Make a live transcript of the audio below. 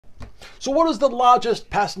So what does the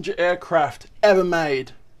largest passenger aircraft ever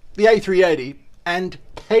made, the A380, and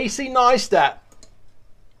Casey Neistat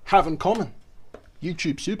have in common?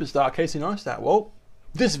 YouTube superstar Casey Neistat. Well,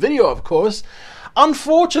 this video, of course.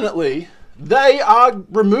 Unfortunately, they are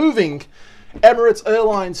removing Emirates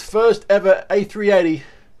Airlines' first ever A380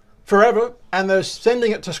 forever, and they're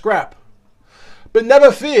sending it to scrap. But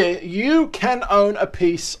never fear, you can own a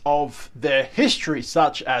piece of their history,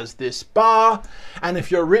 such as this bar. And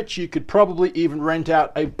if you're rich, you could probably even rent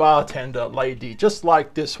out a bartender lady, just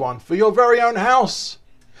like this one, for your very own house.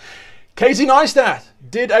 Casey Neistat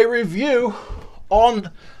did a review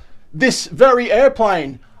on this very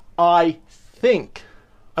airplane, I think.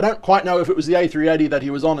 I don't quite know if it was the A380 that he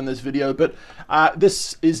was on in this video, but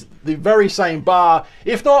this is the very same bar,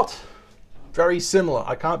 if not very similar.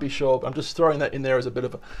 I can't be sure, but I'm just throwing that in there as a bit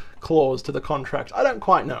of a clause to the contract. I don't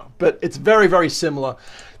quite know, but it's very, very similar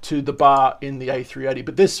to the bar in the A380.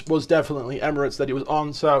 But this was definitely Emirates that he was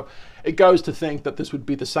on, so it goes to think that this would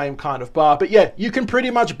be the same kind of bar. But yeah, you can pretty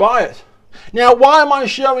much buy it. Now, why am I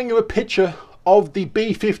showing you a picture of the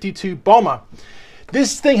B-52 bomber?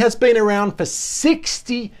 This thing has been around for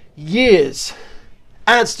 60 years,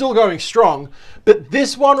 and it's still going strong. But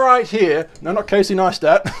this one right here, no, not Casey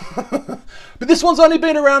Neistat, but this one's only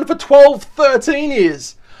been around for 12, 13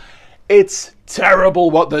 years. It's terrible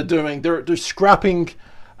what they're doing. They're scrapping,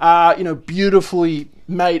 beautifully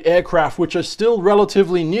made aircraft, which are still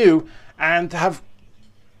relatively new and have,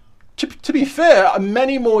 to be fair,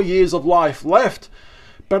 many more years of life left.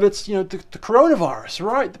 But it's, the coronavirus,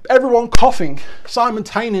 right? Everyone coughing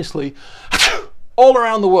simultaneously all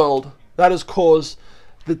around the world. That has caused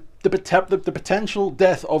the potential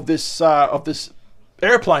death of this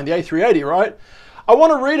airplane, the A380, right? I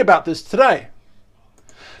want to read about this today.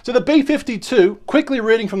 So the B-52, quickly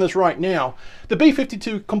reading from this right now, the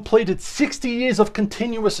B-52 completed 60 years of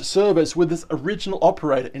continuous service with its original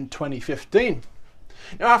operator in 2015.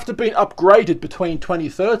 Now, after being upgraded between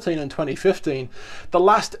 2013 and 2015, the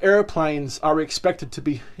last airplanes are expected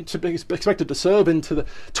to serve into the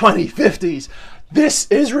 2050s. This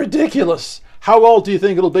is ridiculous. How old do you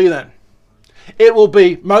think it'll be then? It will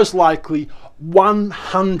be most likely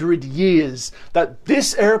 100 years that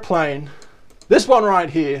this airplane, this one right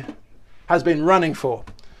here, has been running for.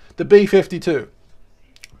 The B-52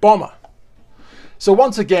 bomber. So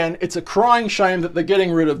once again, it's a crying shame that they're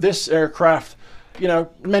getting rid of this aircraft.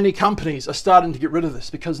 Many companies are starting to get rid of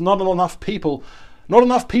this because not enough people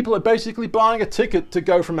are basically buying a ticket to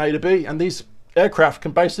go from A to B, and these aircraft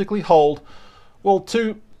can basically hold, well,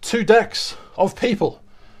 two decks of people.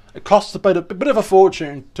 It costs a bit of a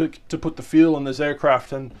fortune to put the fuel in this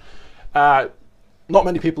aircraft, and not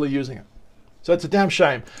many people are using it. So it's a damn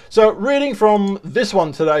shame. So reading from this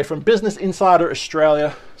one today from Business Insider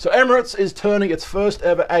Australia. So Emirates is turning its first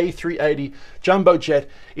ever A380 jumbo jet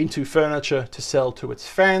into furniture to sell to its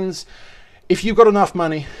fans. If you've got enough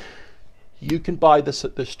money, you can buy the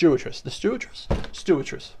stewardess,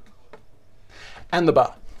 and the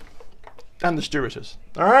bar, and the stewardess.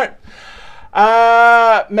 All right.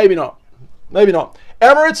 Maybe not.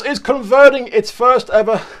 Emirates is converting its first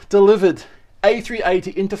ever delivered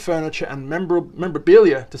A380 into furniture and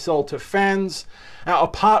memorabilia to sell to fans. Now, a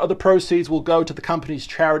part of the proceeds will go to the company's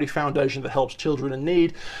charity foundation that helps children in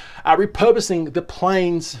need. Repurposing the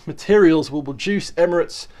plane's materials will reduce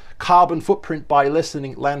Emirates' carbon footprint by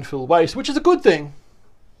lessening landfill waste, which is a good thing.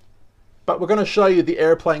 But we're going to show you the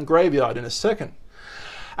airplane graveyard in a second.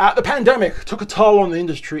 The pandemic took a toll on the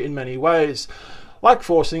industry in many ways, like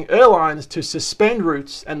forcing airlines to suspend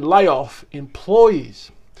routes and lay off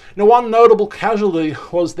employees. Now, one notable casualty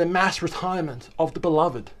was the mass retirement of the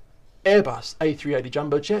beloved Airbus A380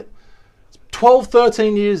 jumbo jet. 12,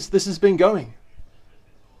 13 years this has been going.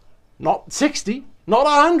 Not 60, not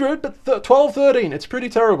 100, but 12, 13. It's pretty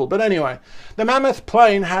terrible. But anyway, the mammoth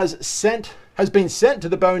plane has been sent to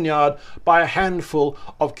the boneyard by a handful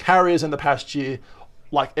of carriers in the past year,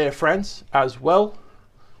 like Air France as well.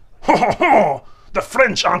 The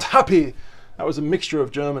French aren't happy. That was a mixture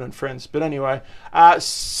of German and French. But anyway,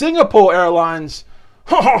 Singapore Airlines.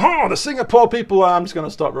 The Singapore people, I'm just going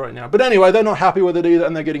to stop right now. But anyway, they're not happy with it either,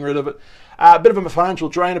 and they're getting rid of it. A bit of a financial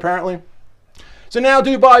drain, apparently. So now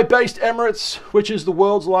Dubai-based Emirates, which is the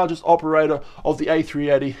world's largest operator of the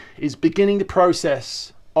A380, is beginning the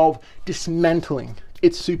process of dismantling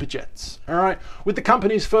its superjets. All right, with the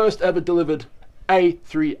company's first ever delivered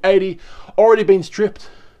A380 already been stripped.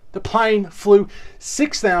 The plane flew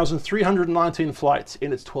 6,319 flights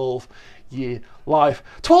in its 12-year life.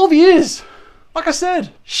 12 years! Like I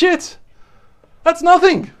said, shit! That's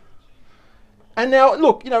nothing! And now,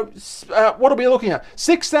 look, what are we looking at?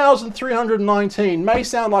 6,319 may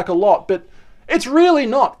sound like a lot, but it's really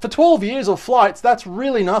not. For 12 years of flights, that's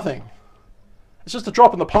really nothing. It's just a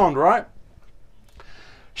drop in the pond, right?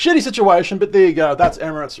 Shitty situation, but there you go. That's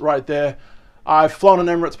Emirates right there. I've flown on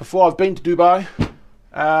Emirates before. I've been to Dubai.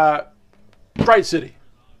 Great city.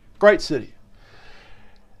 Great city.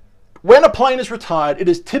 When a plane is retired, it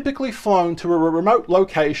is typically flown to a remote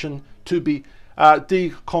location to be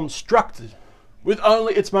deconstructed, with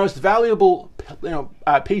only its most valuable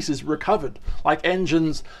pieces recovered, like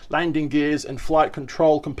engines, landing gears, and flight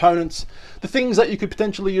control components, the things that you could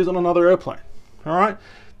potentially use on another airplane. All right,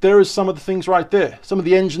 there is some of the things right there. Some of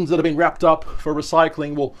the engines that have been wrapped up for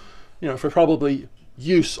recycling will, for probably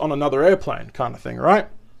use on another airplane kind of thing, right?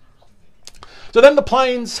 So then the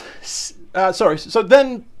planes, so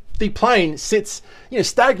then the plane sits,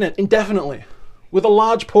 stagnant indefinitely, with a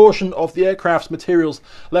large portion of the aircraft's materials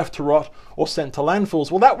left to rot or sent to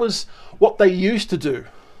landfills. Well, that was what they used to do.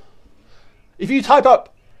 If you type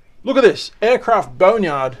up, look at this, aircraft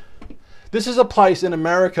boneyard, this is a place in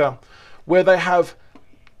America where they have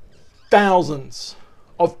thousands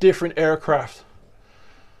of different aircraft.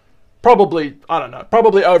 Probably, I don't know,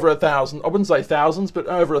 probably over 1,000. I wouldn't say thousands, but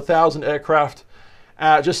over 1,000 aircraft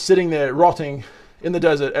just sitting there rotting in the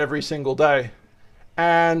desert every single day.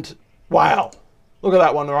 And wow. Look at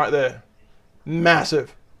that one right there.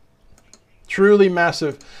 Massive. Truly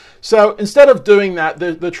massive. So instead of doing that,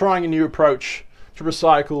 they're trying a new approach to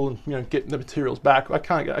recycle and get the materials back. I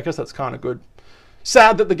guess that's kind of good.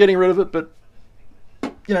 Sad that they're getting rid of it, but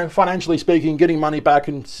financially speaking, getting money back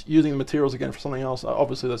and using the materials again for something else,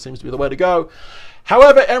 obviously that seems to be the way to go.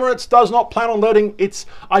 However, Emirates does not plan on letting its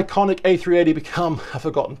iconic A380 become a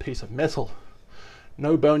forgotten piece of metal.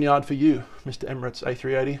 No boneyard for you, Mr. Emirates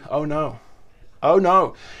A380. Oh no. Oh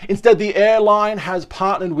no. Instead, the airline has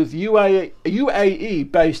partnered with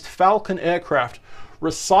UAE-based Falcon Aircraft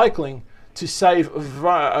Recycling to save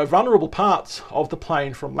vulnerable parts of the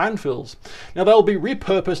plane from landfills. Now, they'll be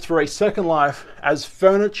repurposed for a second life as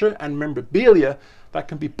furniture and memorabilia that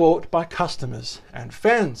can be bought by customers and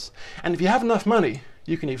fans. And if you have enough money,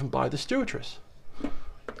 you can even buy the stewardess.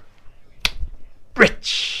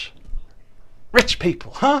 Rich. Rich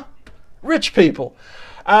people, huh? Rich people.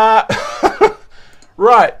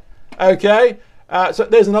 Right, okay. So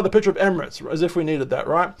there's another picture of Emirates, as if we needed that,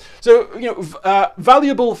 right? So,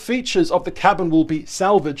 valuable features of the cabin will be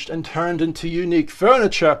salvaged and turned into unique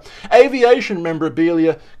furniture, aviation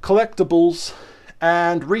memorabilia, collectibles,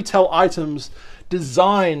 and retail items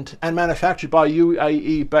designed and manufactured by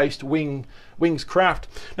UAE-based Wings Craft.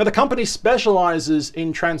 Now, the company specializes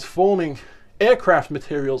in transforming aircraft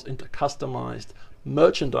materials into customized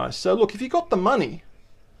merchandise. So, look, if you got the money,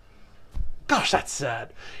 gosh, that's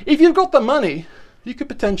sad. If you've got the money, you could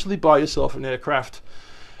potentially buy yourself an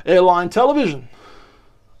airline television.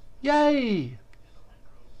 Yay!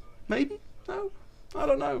 Maybe? No? I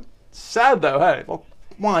don't know. Sad though, hey? Well,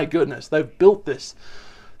 my goodness, they've built this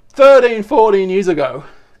 13, 14 years ago,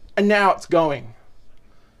 and now it's going.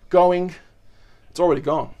 It's already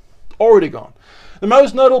gone. Already gone. The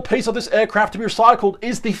most notable piece of this aircraft to be recycled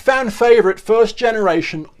is the fan favorite first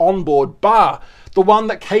generation onboard bar, the one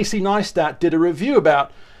that Casey Neistat did a review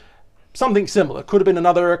about. Something similar. Could have been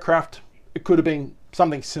another aircraft. It could have been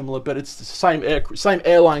something similar, but it's the same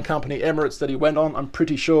airline company, Emirates, that he went on, I'm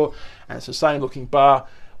pretty sure, and it's the same looking bar.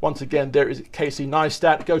 Once again, there is Casey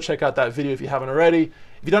Neistat. Go check out that video if you haven't already.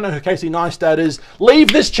 If you don't know who Casey Neistat is, leave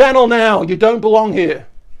this channel now. You don't belong here.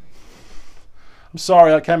 I'm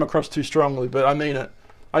sorry I came across too strongly, but I mean it.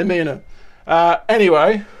 I mean it.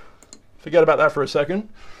 Anyway, forget about that for a second.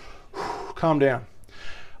 Calm down.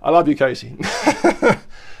 I love you, Casey.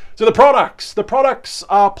 So the products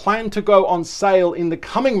are planned to go on sale in the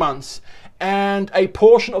coming months, and a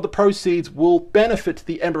portion of the proceeds will benefit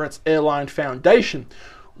the Emirates Airline Foundation,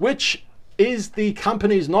 which is the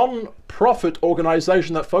company's non-profit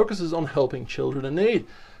organization that focuses on helping children in need.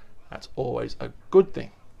 That's always a good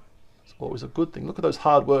thing. It's always a good thing. Look at those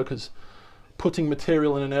hard workers putting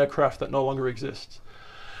material in an aircraft that no longer exists.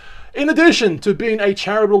 In addition to being a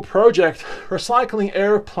charitable project, recycling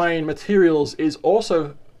airplane materials is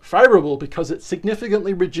also favorable because it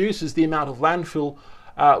significantly reduces the amount of landfill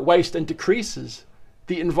waste and decreases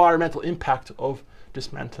the environmental impact of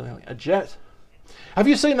dismantling a jet. Have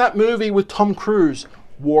you seen that movie with Tom Cruise,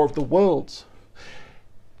 War of the Worlds?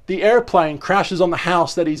 The airplane crashes on the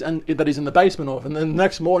house that he's in the basement of, and then the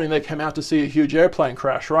next morning they come out to see a huge airplane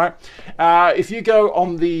crash, right? If you go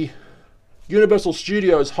on the Universal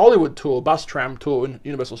Studios Hollywood tour, bus tram tour in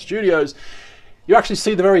Universal Studios, you actually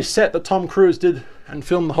see the very set that Tom Cruise did and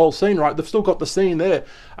filmed the whole scene, right? They've still got the scene there.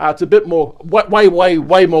 It's a bit more,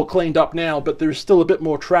 way more cleaned up now, but there's still a bit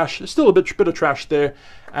more trash. There's still a bit of trash there,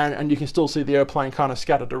 and you can still see the airplane kind of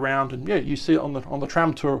scattered around. And yeah, you see it on the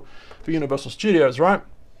tram tour for Universal Studios, right?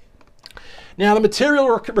 Now, the material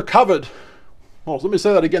recovered, well, let me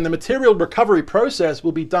say that again. The material recovery process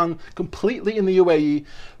will be done completely in the UAE,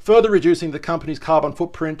 further reducing the company's carbon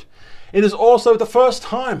footprint. It is also the first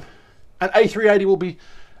time an A380 will be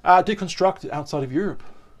deconstructed outside of Europe.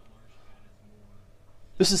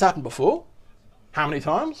 This has happened before. How many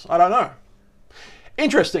times? I don't know.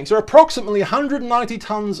 Interesting. So approximately 190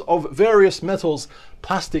 tons of various metals,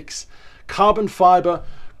 plastics, carbon fiber,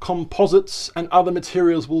 composites and other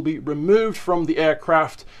materials will be removed from the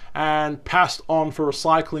aircraft and passed on for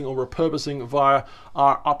recycling or repurposing via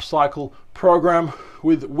our upcycle program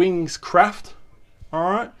with Wings Craft.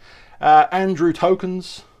 All right. Andrew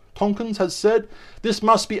Tonkins has said, this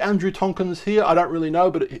must be Andrew Tonkins here. I don't really know,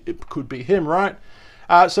 but it could be him, right?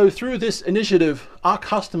 So through this initiative, our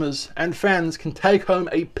customers and fans can take home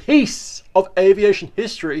a piece of aviation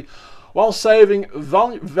history while saving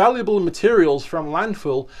valuable materials from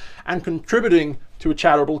landfill and contributing to a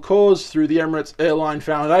charitable cause through the Emirates Airline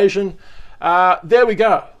Foundation. There we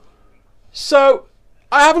go. So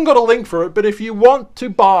I haven't got a link for it, but if you want to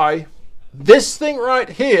buy this thing right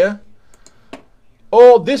here,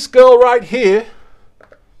 or this girl right here,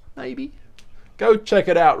 maybe, go check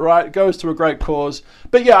it out, right? It goes to a great cause.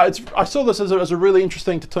 But yeah, I saw this as a really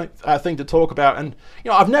interesting thing to talk about. And,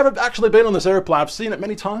 you know, I've never actually been on this airplane. I've seen it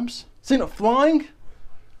many times. Seen it flying.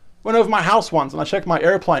 Went over my house once and I checked my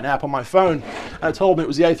airplane app on my phone and it told me it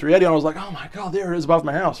was the A380 and I was like, oh my God, there it is above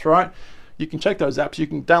my house, right? You can check those apps. You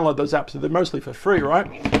can download those apps. They're mostly for free, right?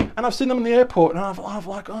 And I've seen them in the airport and I've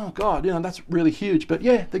like, oh God, you know, that's really huge. But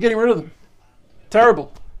yeah, they're getting rid of them.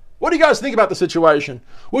 Terrible. What do you guys think about the situation?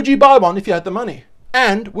 Would you buy one if you had the money?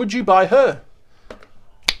 And would you buy her?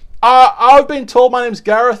 I've been told, my name's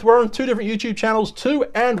Gareth. We're on 2 different YouTube channels, 2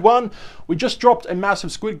 and 1. We just dropped a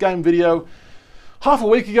massive Squid Game video half a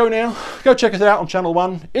week ago now. Go check us out on channel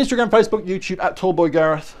 1. Instagram, Facebook, YouTube at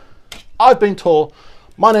TallBoyGareth. I've been tall.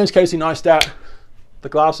 My name's Casey Neistat. The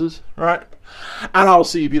glasses, right? And I'll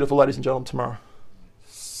see you beautiful ladies and gentlemen tomorrow.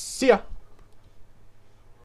 See ya.